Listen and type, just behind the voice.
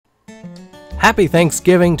Happy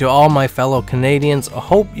Thanksgiving to all my fellow Canadians. I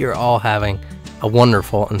hope you're all having a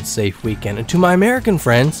wonderful and safe weekend. And to my American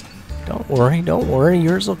friends, don't worry,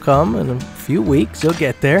 yours will come in a few weeks. You'll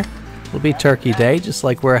get there. It'll be Turkey Day, just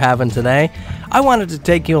like we're having today. I wanted to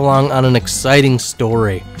take you along on an exciting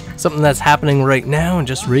story. Something that's happening right now and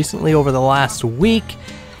just recently over the last week.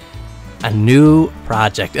 A new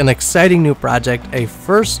project, an exciting new project, a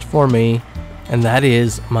first for me, and that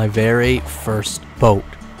is my very first boat.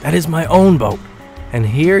 That is my own boat. And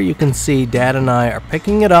here you can see Dad and I are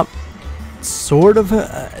picking it up, sort of,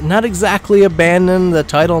 not exactly abandoned. The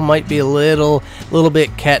title might be a little bit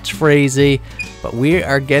catchphrasy, but we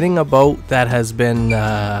are getting a boat that has been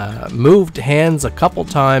moved hands a couple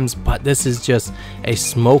times, but this is just a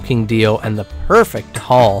smoking deal and the perfect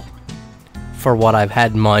haul for what I've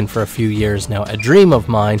had in mind for a few years now, a dream of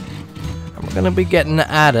mine. And we're gonna be getting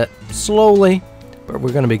at it slowly, but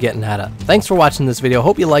we're gonna be getting at it. Thanks for watching this video.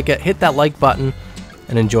 Hope you like it. Hit that like button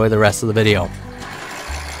and enjoy the rest of the video.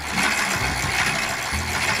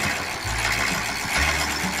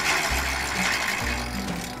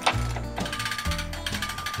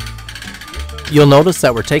 You'll notice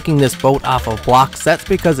that we're taking this boat off of blocks. That's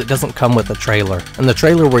because it doesn't come with a trailer. And the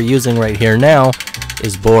trailer we're using right here now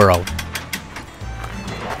is borrowed.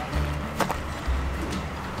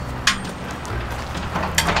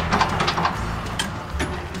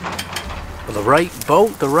 The right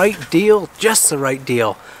boat, the right deal, just the right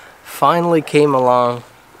deal finally came along,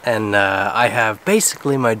 and I have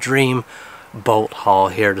basically my dream boat haul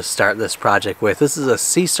here to start this project with. This is a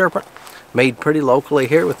Sea Serpent, made pretty locally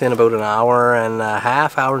here within about an hour and a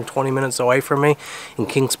half, hour and 20 minutes away from me in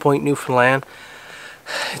Kings Point, Newfoundland.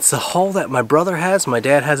 It's the hull that my brother has. My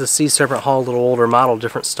dad has a Sea Serpent hull, a little older model,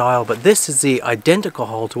 different style, but this is the identical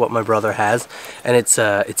hull to what my brother has, and it's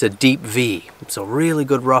a deep V. It's a really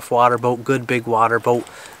good rough water boat, good big water boat,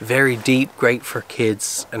 very deep, great for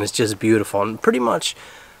kids, and it's just beautiful. And pretty much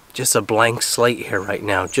just a blank slate here right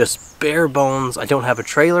now, just bare bones. I don't have a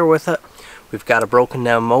trailer with it. We've got a broken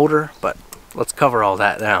down motor, but let's cover all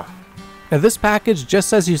that now. Now this package,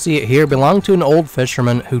 just as you see it here, belonged to an old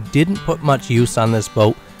fisherman who didn't put much use on this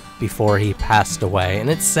boat before he passed away. And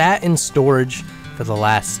it sat in storage for the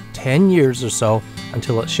last 10 years or so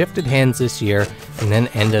until it shifted hands this year and then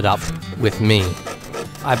ended up with me.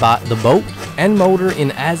 I bought the boat and motor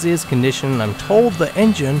in as-is condition. I'm told the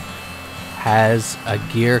engine has a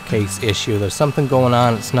gear case issue. There's something going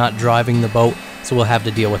on. It's not driving the boat. So we'll have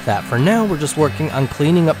to deal with that. For now, we're just working on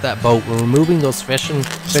cleaning up that boat. We're removing those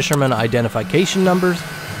fisherman identification numbers.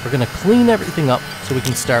 We're going to clean everything up so we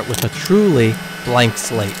can start with a truly blank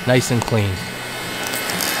slate, nice and clean.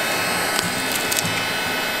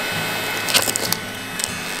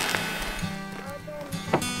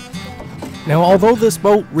 Now, although this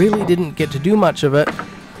boat really didn't get to do much of it,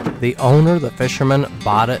 the owner, the fisherman,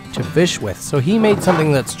 bought it to fish with. So he made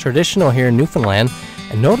something that's traditional here in Newfoundland.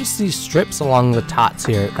 And notice these strips along the tots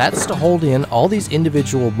here. That's to hold in all these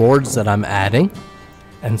individual boards that I'm adding.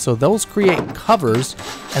 And so those create covers,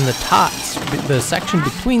 and the tots, the section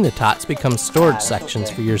between the tots, becomes storage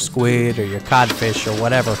sections for your squid or your codfish or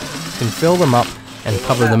whatever. You can fill them up and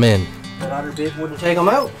cover them in. Water bit wouldn't take them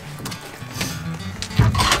out.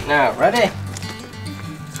 Now, ready?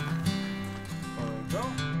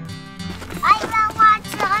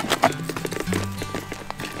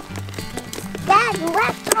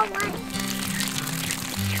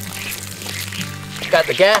 Got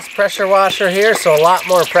the gas pressure washer here, so a lot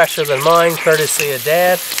more pressure than mine, courtesy of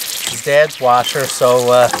Dad. It's Dad's washer,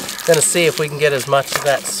 so gonna see if we can get as much of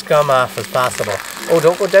that scum off as possible. Oh,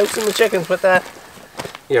 don't go dousing the chickens with that,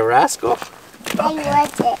 you rascal. Okay.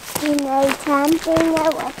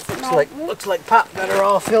 Looks like Pop got her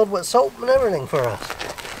all filled with soap and everything for us.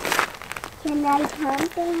 Can I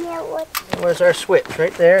something it with? Where's our switch?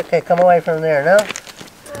 Right there. Okay, come away from there now.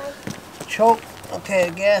 Choke. Okay,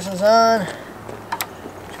 the gas is on.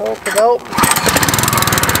 Choke it open.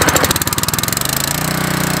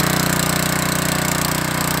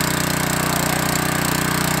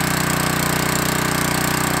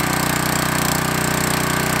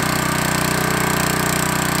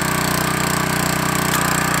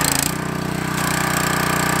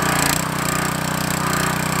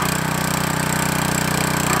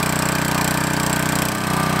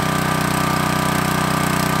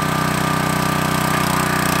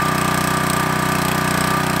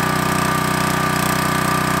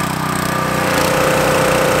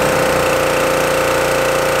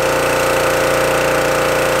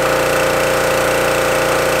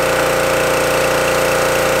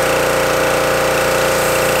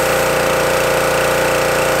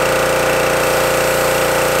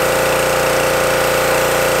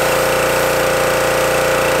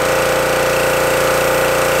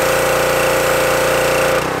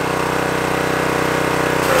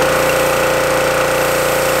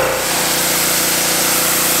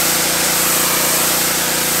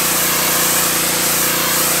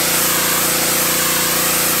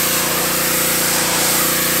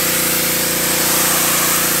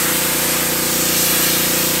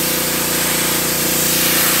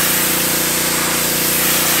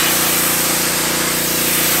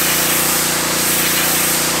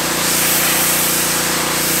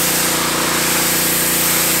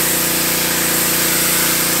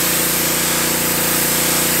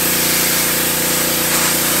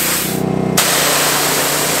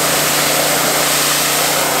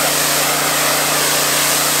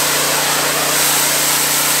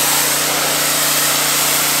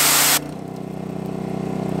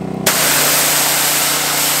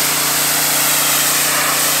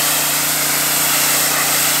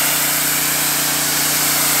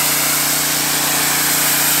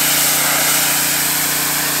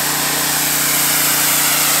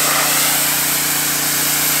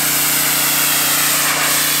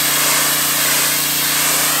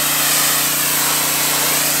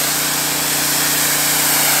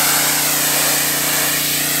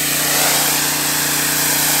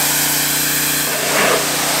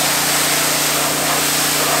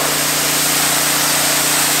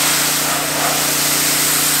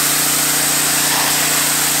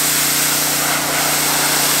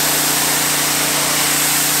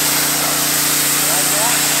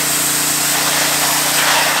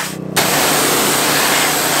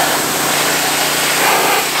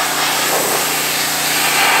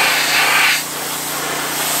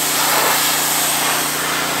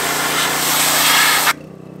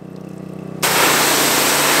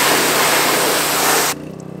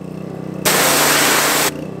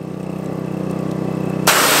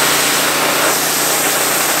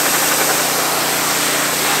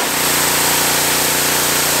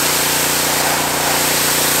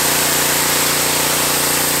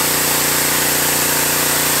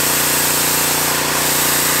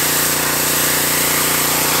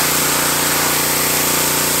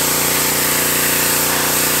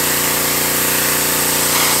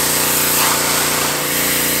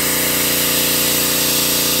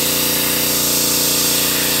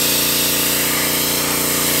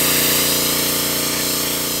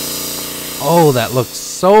 Oh, that looks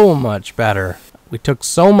so much better. We took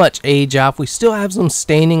so much age off. We still have some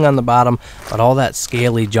staining on the bottom, but all that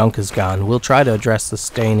scaly junk is gone. We'll try to address the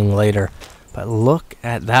staining later. But look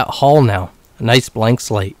at that hull now. A nice blank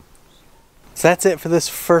slate. So that's it for this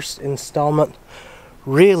first installment.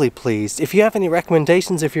 Really pleased. If you have any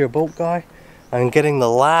recommendations, if you're a boat guy, I'm getting the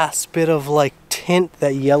last bit of like tint,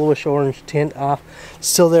 that yellowish orange tint off,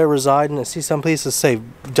 still there residing. I see some places say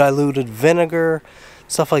diluted vinegar,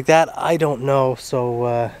 stuff like that. I don't know. So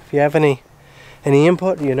if you have any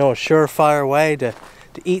input, you know, a surefire way to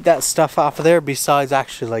eat that stuff off of there besides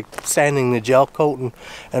actually like sanding the gel coat and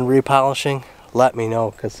repolishing, let me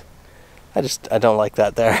know, because I don't like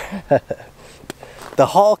that there. The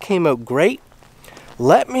haul came out great.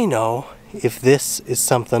 Let me know if this is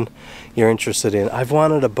something you're interested in. I've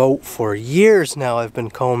wanted a boat for years now. I've been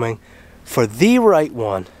combing for the right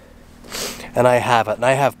one, and I have it. And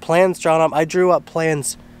I have plans drawn up. I drew up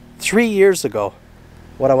plans 3 years ago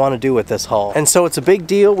what I want to do with this hull. And so it's a big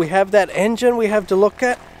deal. We have that engine we have to look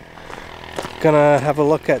at. Gonna have a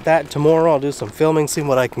look at that tomorrow. I'll do some filming, see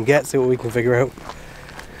what I can get, see what we can figure out.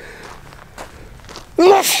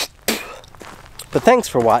 But thanks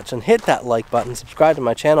for watching. Hit that like button. Subscribe to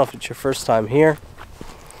my channel if it's your first time here.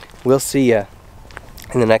 We'll see you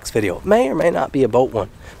in the next video. It may or may not be a boat one.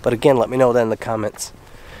 But again, let me know down in the comments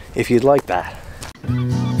if you'd like that.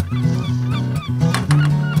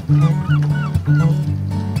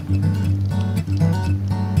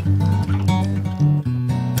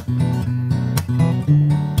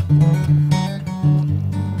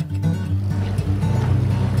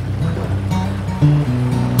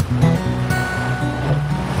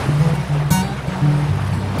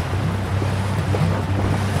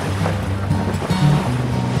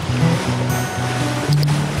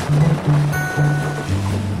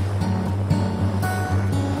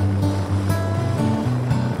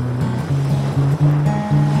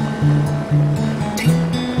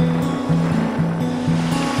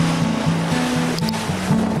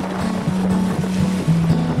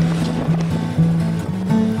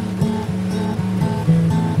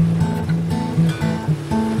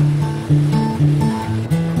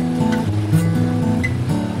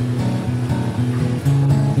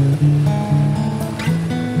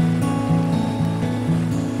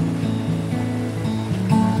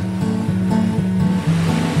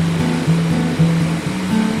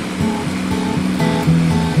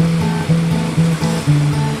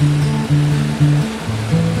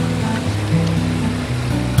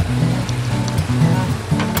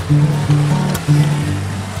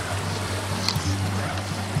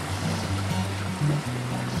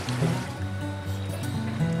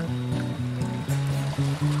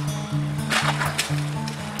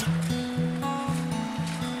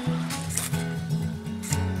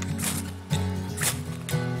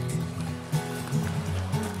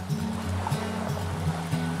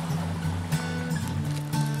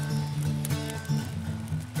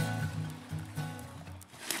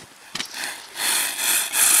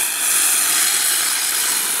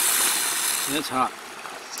 It's hot.